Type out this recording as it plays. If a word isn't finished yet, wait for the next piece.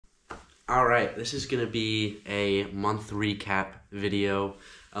All right, this is going to be a month recap video.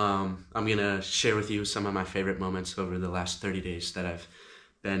 I'm going to share with you some of my favorite moments over the last 30 days that I've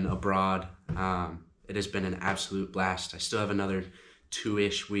been abroad. It has been an absolute blast. I still have another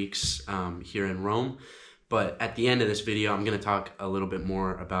 2-ish weeks here in Rome. But at the end of this video, I'm going to talk a little bit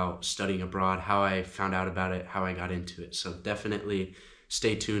more about studying abroad, how I found out about it, how I got into it. So definitely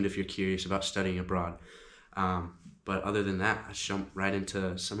stay tuned if you're curious about studying abroad. But other than that, let's jump right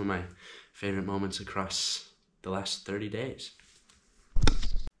into some of my favorite moments across the last 30 days.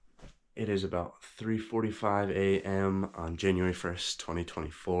 It is about 3:45 a.m. on January 1st,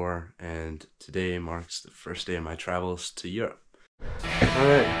 2024, and today marks the first day of my travels to Europe. All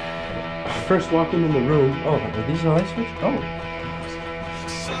right, first walking in the room. Oh, are these the light switch? Oh.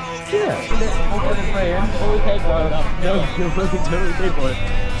 Yeah. We pay for it. No, we totally pay for it.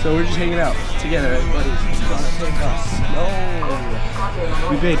 So we're just hanging out together, right, buddies? No.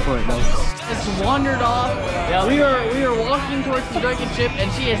 We paid for it, though. It's wandered off. Yeah, we were walking towards the drunken ship,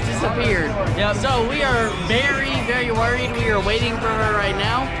 and she has disappeared. Yep. So we are very, very worried. We are waiting for her right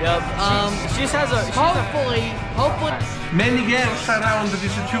now. Yep. She just has a. Hopefully. Many games around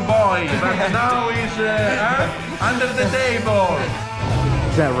these two boys, but now he's under the table.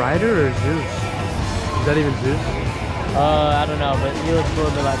 Is that Ryder or Zeus? Is that even Zeus? I don't know, but he looks a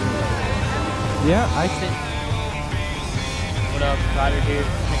little bit like me. Yeah, I think. What up, Ryder here?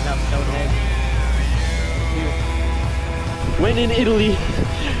 Checking out Stonehenge. When in Italy,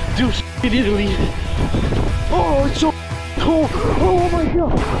 do in Italy. Oh, it's so cold. Oh my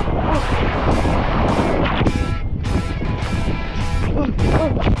god.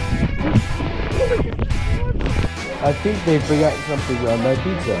 I think they forgot something on my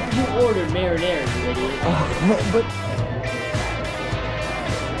pizza. You ordered marinara, you idiot. But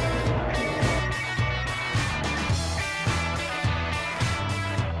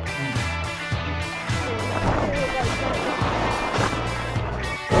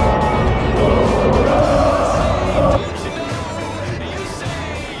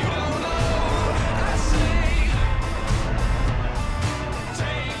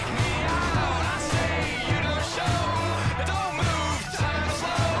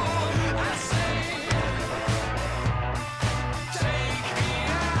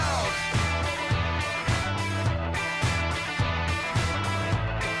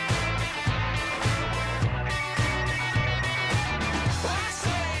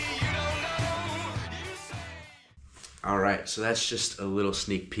Alright, so that's just a little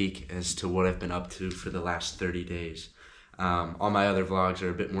sneak peek as to what I've been up to for the last 30 days. All my other vlogs are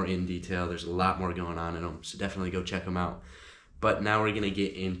a bit more in detail. There's a lot more going on in them, so definitely go check them out. But now we're going to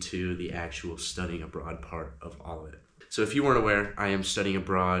get into the actual studying abroad part of all of it. So if you weren't aware, I am studying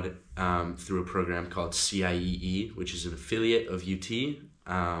abroad through a program called CIEE, which is an affiliate of UT.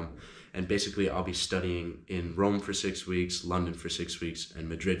 And basically I'll be studying in Rome for 6 weeks, London for 6 weeks, and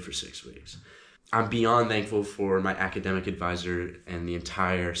Madrid for 6 weeks. I'm beyond thankful for my academic advisor and the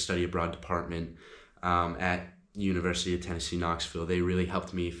entire study abroad department at University of Tennessee, Knoxville. They really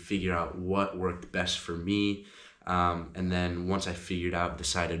helped me figure out what worked best for me. And then once I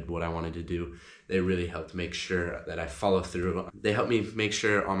decided what I wanted to do, they really helped make sure that I follow through. They helped me make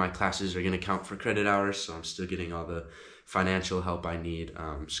sure all my classes are going to count for credit hours, so I'm still getting all the financial help I need,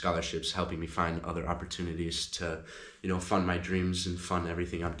 scholarships helping me find other opportunities to, fund my dreams and fund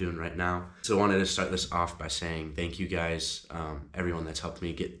everything I'm doing right now. So I wanted to start this off by saying thank you guys, everyone that's helped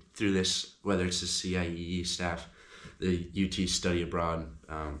me get through this, whether it's the CIEE staff, the UT study abroad,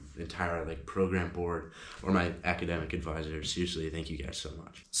 entire program board, or my academic advisor. Seriously, thank you guys so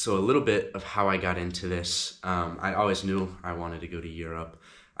much. So a little bit of how I got into this. I always knew I wanted to go to Europe.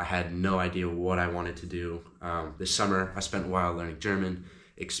 I had no idea what I wanted to do. This summer, I spent a while learning German,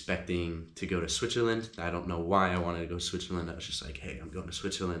 expecting to go to Switzerland. I don't know why I wanted to go to Switzerland. I was just like, hey, I'm going to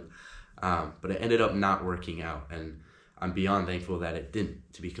Switzerland. But it ended up not working out, and I'm beyond thankful that it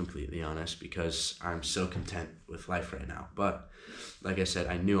didn't, to be completely honest, because I'm so content with life right now. But like I said,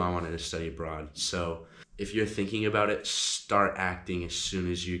 I knew I wanted to study abroad. So if you're thinking about it, start acting as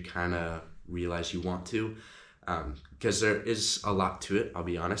soon as you kind of realize you want to. Because there is a lot to it, I'll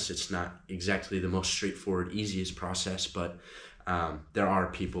be honest. It's not exactly the most straightforward, easiest process, but there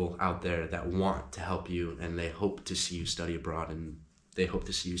are people out there that want to help you, and they hope to see you study abroad, and they hope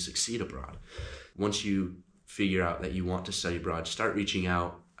to see you succeed abroad. Once you figure out that you want to study abroad, start reaching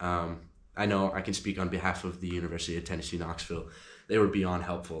out. I know I can speak on behalf of the University of Tennessee, Knoxville. They were beyond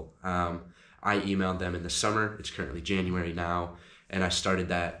helpful. I emailed them in the summer. It's currently January now, and I started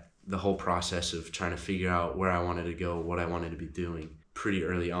the whole process of trying to figure out where I wanted to go, what I wanted to be doing pretty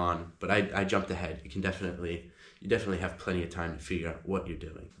early on. But I jumped ahead. You can definitely you definitely have plenty of time to figure out what you're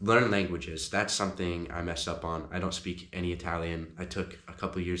doing. Learn languages. That's something I messed up on. I don't speak any Italian. I took a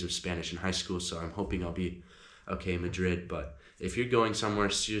couple years of Spanish in high school, so I'm hoping I'll be okay in Madrid. But if you're going somewhere,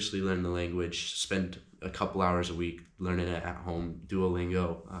 seriously learn the language. Spend a couple hours a week learning it at home.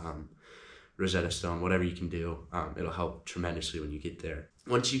 Duolingo, Rosetta Stone, whatever you can do. It'll help tremendously when you get there.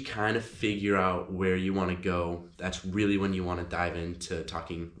 Once you kind of figure out where you want to go, that's really when you want to dive into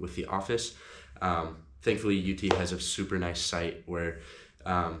talking with the office. Thankfully, UT has a super nice site where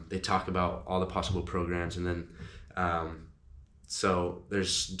they talk about all the possible programs, and then so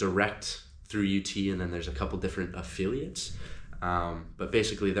there's direct through UT, and then there's a couple different affiliates. But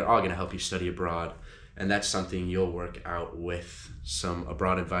basically, they're all going to help you study abroad, and that's something you'll work out with some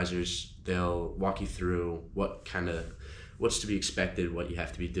abroad advisors. They'll walk you through what's to be expected, what you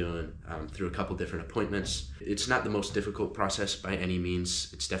have to be doing through a couple different appointments. It's not the most difficult process by any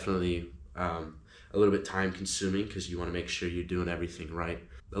means. It's definitely a little bit time consuming because you want to make sure you're doing everything right.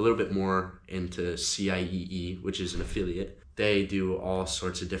 A little bit more into CIEE, which is an affiliate. They do all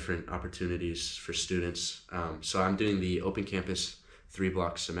sorts of different opportunities for students. So I'm doing the open campus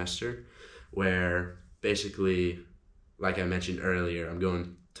 3-block semester, where basically, like I mentioned earlier, I'm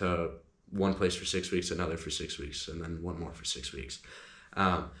going to one place for 6 weeks, another for 6 weeks, and then one more for 6 weeks.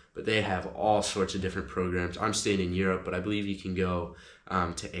 But they have all sorts of different programs. I'm staying in Europe, but I believe you can go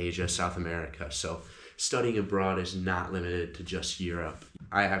to Asia, South America. So studying abroad is not limited to just Europe.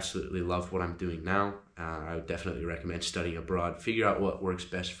 I absolutely love what I'm doing now. I would definitely recommend studying abroad. Figure out what works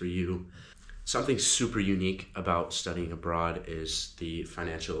best for you. Something super unique about studying abroad is the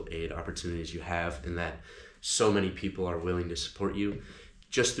financial aid opportunities you have, and that so many people are willing to support you.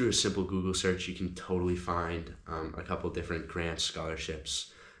 Just through a simple Google search, you can totally find a couple different grants,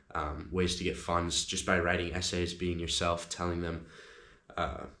 scholarships, ways to get funds just by writing essays, being yourself, telling them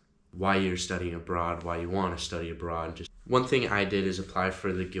why you're studying abroad, why you want to study abroad. Just one thing I did is apply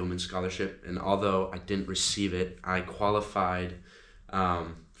for the Gilman Scholarship, and although I didn't receive it, I qualified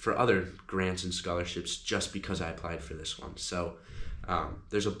for other grants and scholarships just because I applied for this one. So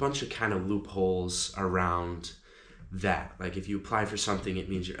there's a bunch of kind of loopholes around that. Like if you apply for something, it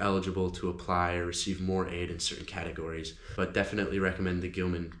means you're eligible to apply or receive more aid in certain categories. But definitely recommend the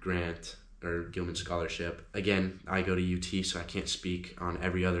Gilman grant or Gilman Scholarship. Again, I go to UT, so I can't speak on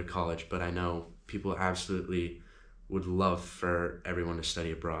every other college, but I know people absolutely would love for everyone to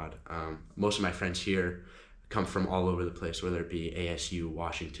study abroad. Most of my friends here come from all over the place, whether it be ASU,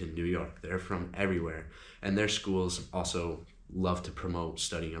 Washington, New York. They're from everywhere. And their schools also love to promote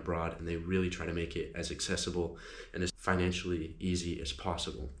studying abroad, and they really try to make it as accessible and as financially easy as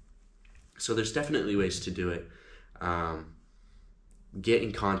possible. So there's definitely ways to do it. Get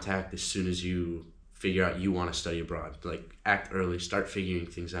in contact as soon as you figure out you want to study abroad. Like, act early, start figuring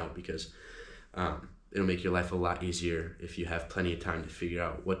things out, because it'll make your life a lot easier if you have plenty of time to figure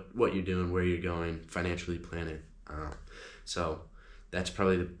out what you're doing, where you're going, financially plan it. So that's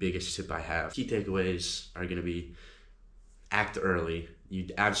probably the biggest tip I have. Key takeaways are going to be: act early. You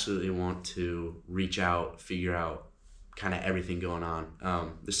absolutely want to reach out, figure out kind of everything going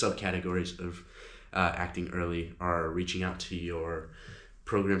on. The subcategories of acting early are reaching out to your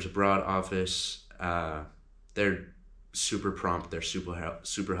programs abroad office. They're super prompt. They're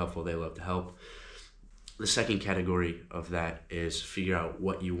super helpful. They love to help. The second category of that is figure out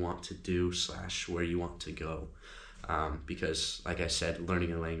what you want to do / where you want to go. Because, like I said,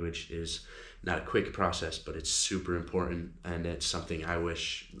 learning a language is not a quick process, but it's super important, and it's something I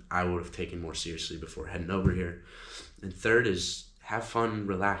wish I would have taken more seriously before heading over here. And third is have fun,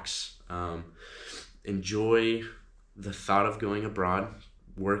 relax, enjoy the thought of going abroad,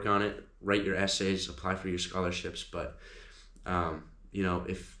 work on it, write your essays, apply for your scholarships. But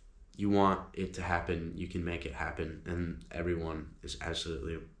if you want it to happen, you can make it happen, and everyone is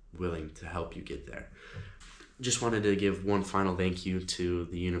absolutely willing to help you get there. Just wanted to give one final thank you to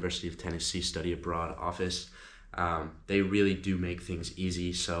the University of Tennessee Study Abroad office. They really do make things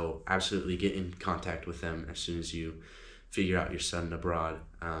easy, so absolutely get in contact with them as soon as you figure out you're studying abroad.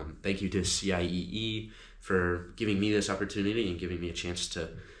 Thank you to CIEE for giving me this opportunity and giving me a chance to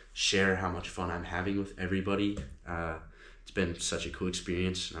share how much fun I'm having with everybody. It's been such a cool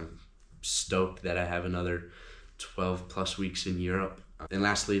experience. I'm stoked that I have another 12 plus weeks in Europe. And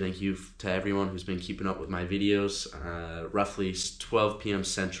lastly, thank you to everyone who's been keeping up with my videos. Roughly 12 p.m.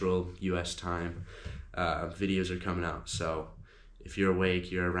 Central US time, videos are coming out. So if you're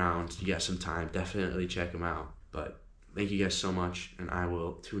awake, you're around, you got some time, definitely check them out. But thank you guys so much, and I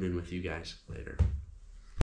will tune in with you guys later.